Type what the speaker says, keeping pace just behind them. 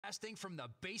Broadcasting from the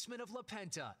basement of La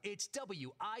Penta, it's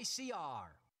WICR.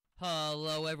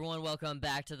 Hello, everyone. Welcome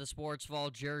back to the Sports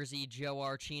Vault. Jersey Joe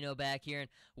Archino back here. And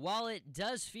while it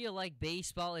does feel like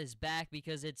baseball is back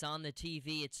because it's on the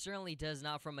TV, it certainly does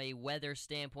not from a weather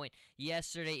standpoint.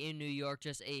 Yesterday in New York,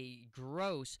 just a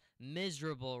gross,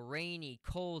 miserable, rainy,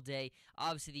 cold day.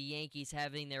 Obviously, the Yankees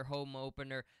having their home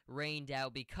opener rained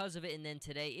out because of it. And then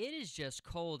today, it is just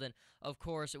cold. And, of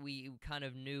course, we kind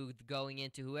of knew going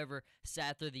into whoever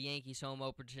sat through the Yankees home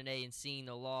opener today and seeing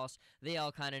the loss, they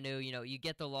all kind of knew, you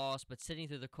get the loss, but sitting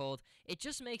through the cold, it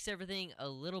just makes everything a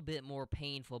little bit more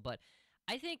painful. But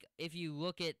I think if you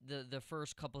look at the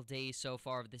first couple days so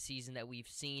far of the season that we've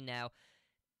seen now,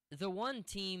 the one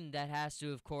team that has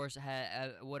to, of course,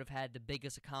 would have had the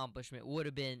biggest accomplishment would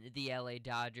have been the LA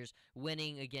Dodgers,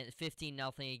 winning again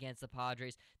 15-0 against the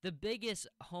Padres. The biggest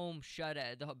home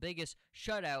shutout, the biggest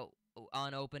shutout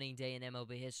on opening day in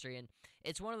MLB history. And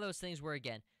it's one of those things where,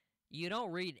 again, you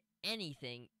don't read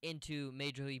anything into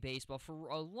Major League Baseball for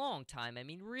a long time. I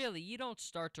mean, really, you don't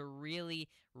start to really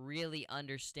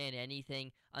understand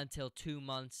anything until 2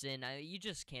 months in. You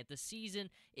just can't. The season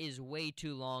is way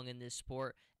too long in this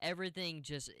sport. Everything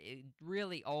it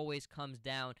really always comes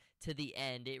down to the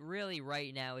end. It really,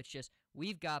 right now, it's just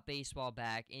we've got baseball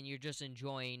back, and you're just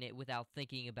enjoying it without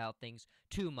thinking about things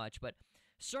too much. But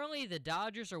certainly the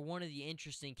Dodgers are one of the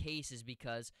interesting cases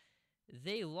because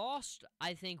they lost,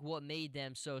 I think, what made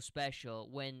them so special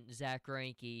when Zach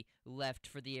Greinke left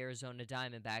for the Arizona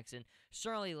Diamondbacks. And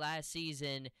certainly last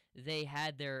season, they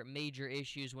had their major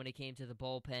issues when it came to the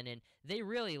bullpen, and they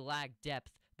really lacked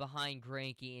depth behind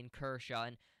Greinke and Kershaw.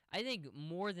 And I think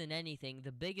more than anything,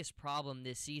 the biggest problem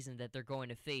this season that they're going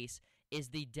to face is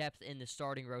the depth in the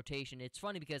starting rotation. It's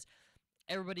funny because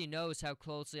everybody knows how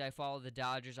closely I follow the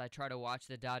Dodgers. I try to watch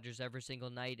the Dodgers every single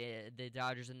night. The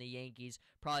Dodgers and the Yankees,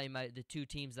 probably the two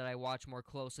teams that I watch more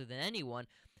closely than anyone.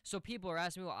 So people are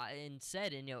asking me,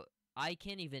 I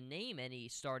can't even name any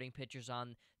starting pitchers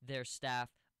on their staff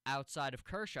outside of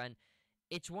Kershaw. And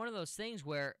it's one of those things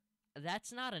where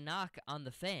that's not a knock on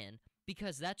the fan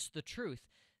because that's the truth.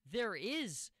 There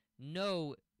is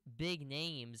no big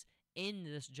names in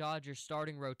this Dodgers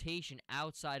starting rotation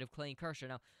outside of Clayton Kershaw.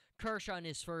 Now, Kershaw in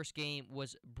his first game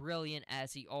was brilliant,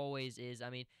 as he always is.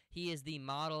 I mean, he is the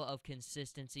model of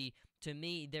consistency. To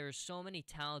me, there are so many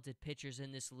talented pitchers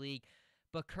in this league,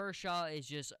 but Kershaw is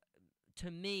just,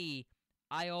 to me,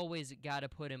 I always got to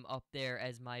put him up there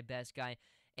as my best guy.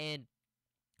 And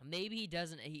maybe he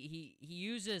doesn't, he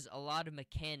uses a lot of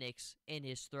mechanics in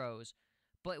his throws.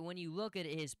 But when you look at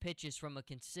his pitches from a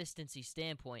consistency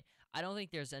standpoint, I don't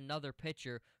think there's another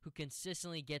pitcher who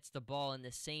consistently gets the ball in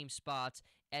the same spots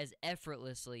as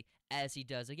effortlessly as he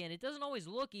does. Again, it doesn't always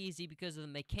look easy because of the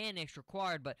mechanics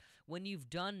required, but when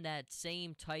you've done that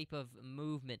same type of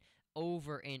movement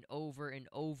over and over and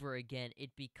over again,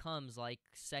 it becomes like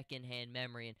secondhand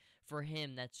memory. And for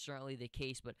him, that's certainly the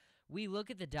case. But we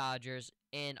look at the Dodgers,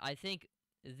 and I think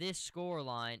this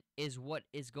scoreline is what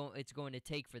it's going to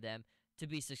take for them to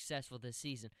be successful this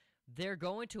season. They're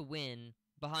going to win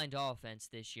behind offense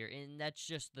this year, and that's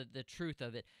just the truth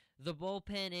of it. The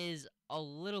bullpen is a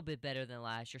little bit better than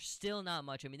last year. Still not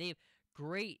much. I mean, they have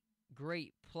great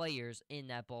players in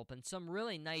that bullpen. Some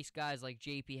really nice guys like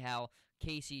J.P. Howell,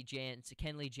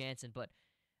 Kenley Jansen, but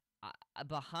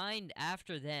behind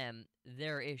after them,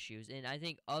 there are issues. And I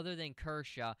think other than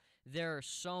Kershaw, there are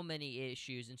so many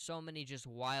issues and so many just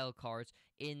wild cards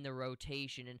in the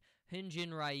rotation. And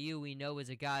Hyun-Jin Ryu, we know, is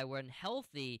a guy when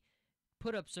healthy,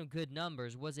 put up some good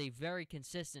numbers, was a very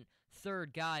consistent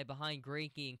third guy behind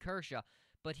Greinke and Kershaw.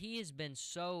 But he has been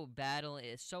so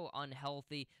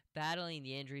unhealthy, battling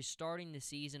the injuries, starting the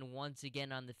season once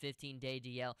again on the 15-day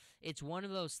DL. It's one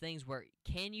of those things where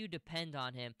can you depend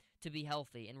on him to be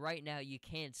healthy? And right now you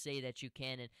can't say that you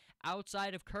can. And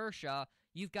outside of Kershaw,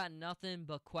 you've got nothing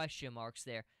but question marks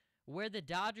there. Where the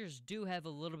Dodgers do have a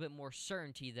little bit more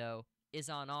certainty, though, is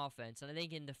on offense. And I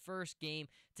think in the first game,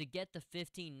 to get the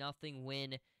 15-0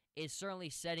 win is certainly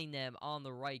setting them on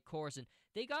the right course. And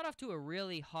they got off to a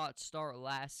really hot start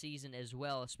last season as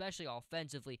well, especially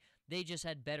offensively. They just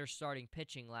had better starting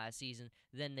pitching last season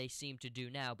than they seem to do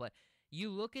now. But you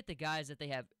look at the guys that they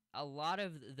have, a lot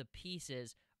of the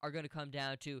pieces are going to come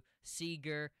down to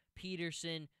Seager,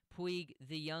 Peterson, Puig,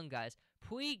 the young guys.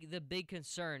 Puig, the big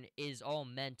concern is all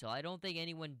mental. I don't think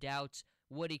anyone doubts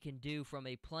what he can do from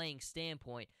a playing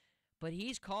standpoint, but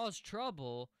he's caused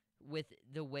trouble with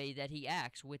the way that he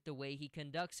acts, with the way he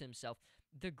conducts himself.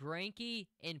 the Greinke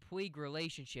and Puig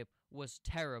relationship was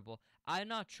terrible. I'm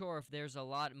not sure if there's a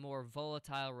lot more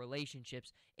volatile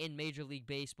relationships in Major League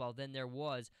Baseball than there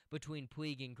was between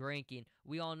Puig and Greinke. And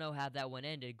we all know how that one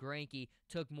ended. Greinke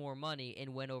took more money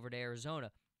and went over to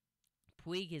Arizona.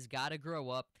 Puig has got to grow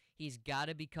up. He's got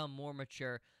to become more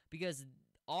mature because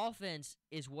offense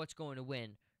is what's going to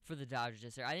win for the Dodgers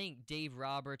this year. I think Dave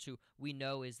Roberts, who we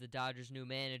know is the Dodgers' new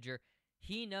manager,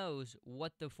 he knows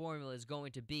what the formula is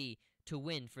going to be to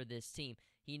win for this team.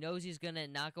 He knows he's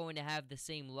not going to have the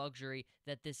same luxury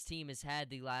that this team has had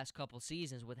the last couple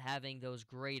seasons with having those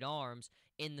great arms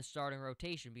in the starting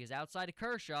rotation because outside of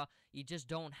Kershaw, you just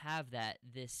don't have that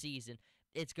this season.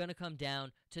 It's going to come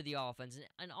down to the offense.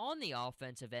 And on the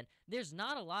offensive end, there's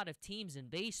not a lot of teams in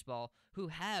baseball who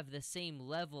have the same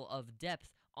level of depth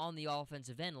on the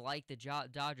offensive end like the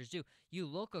Dodgers do. You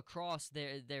look across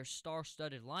their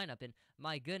star-studded lineup, and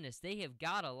my goodness, they have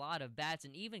got a lot of bats,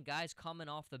 and even guys coming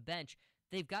off the bench,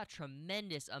 they've got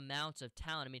tremendous amounts of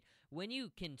talent. I mean, when you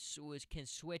can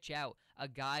switch out a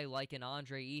guy like an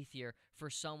Andre Ethier for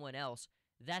someone else,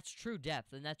 that's true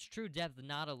depth, and that's true depth that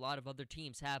not a lot of other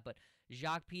teams have, but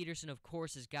Joc Pederson, of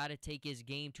course, has got to take his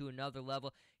game to another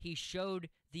level. He showed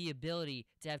the ability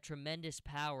to have tremendous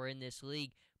power in this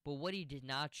league, but what he did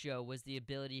not show was the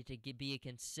ability to be a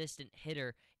consistent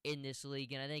hitter in this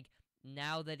league. And I think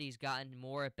now that he's gotten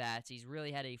more at-bats, he's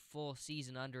really had a full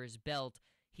season under his belt,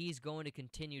 he's going to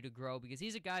continue to grow because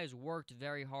he's a guy who's worked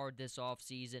very hard this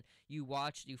offseason. You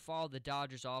follow the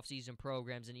Dodgers offseason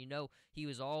programs, and you know he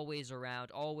was always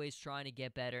around, always trying to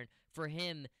get better. And for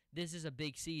him, this is a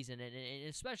big season, and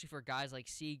especially for guys like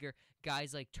Seager,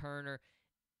 guys like Turner,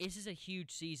 this is a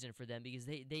huge season for them because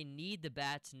they need the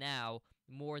bats now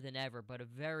more than ever, but a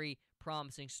very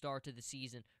promising start to the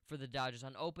season for the Dodgers.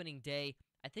 On opening day,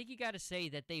 I think you got to say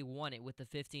that they won it with the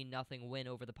 15-0 win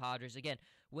over the Padres. Again,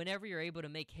 whenever you're able to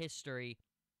make history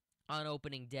on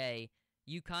opening day,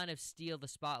 you kind of steal the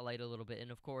spotlight a little bit.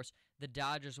 And, of course, the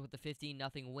Dodgers with the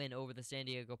 15-0 win over the San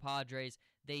Diego Padres,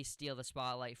 they steal the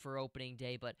spotlight for opening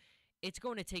day. But it's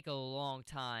going to take a long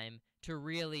time to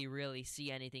really, really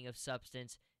see anything of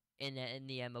substance in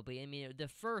the MLB. I mean, the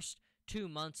first 2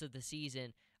 months of the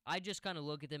season, I just kind of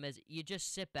look at them as you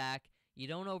just sit back, you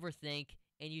don't overthink,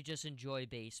 and you just enjoy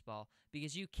baseball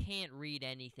because you can't read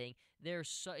anything.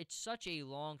 It's such a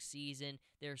long season.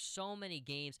 There's so many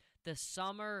games. The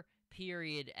summer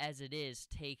period as it is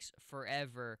takes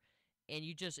forever, and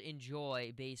you just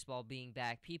enjoy baseball being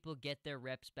back. People get their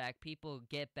reps back. People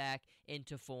get back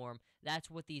into form. That's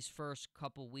what these first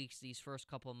couple weeks, these first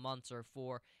couple months are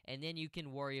for, and then you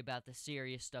can worry about the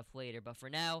serious stuff later. But for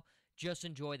now, just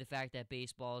enjoy the fact that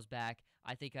baseball is back.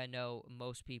 I think I know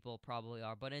most people probably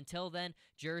are. But until then,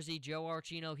 Jersey Joe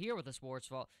Archino here with the Sports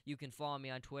Vault. You can follow me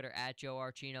on Twitter at Joe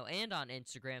Archino and on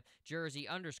Instagram,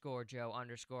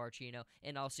 Jersey_Joe_Archino.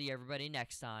 And I'll see everybody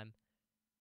next time.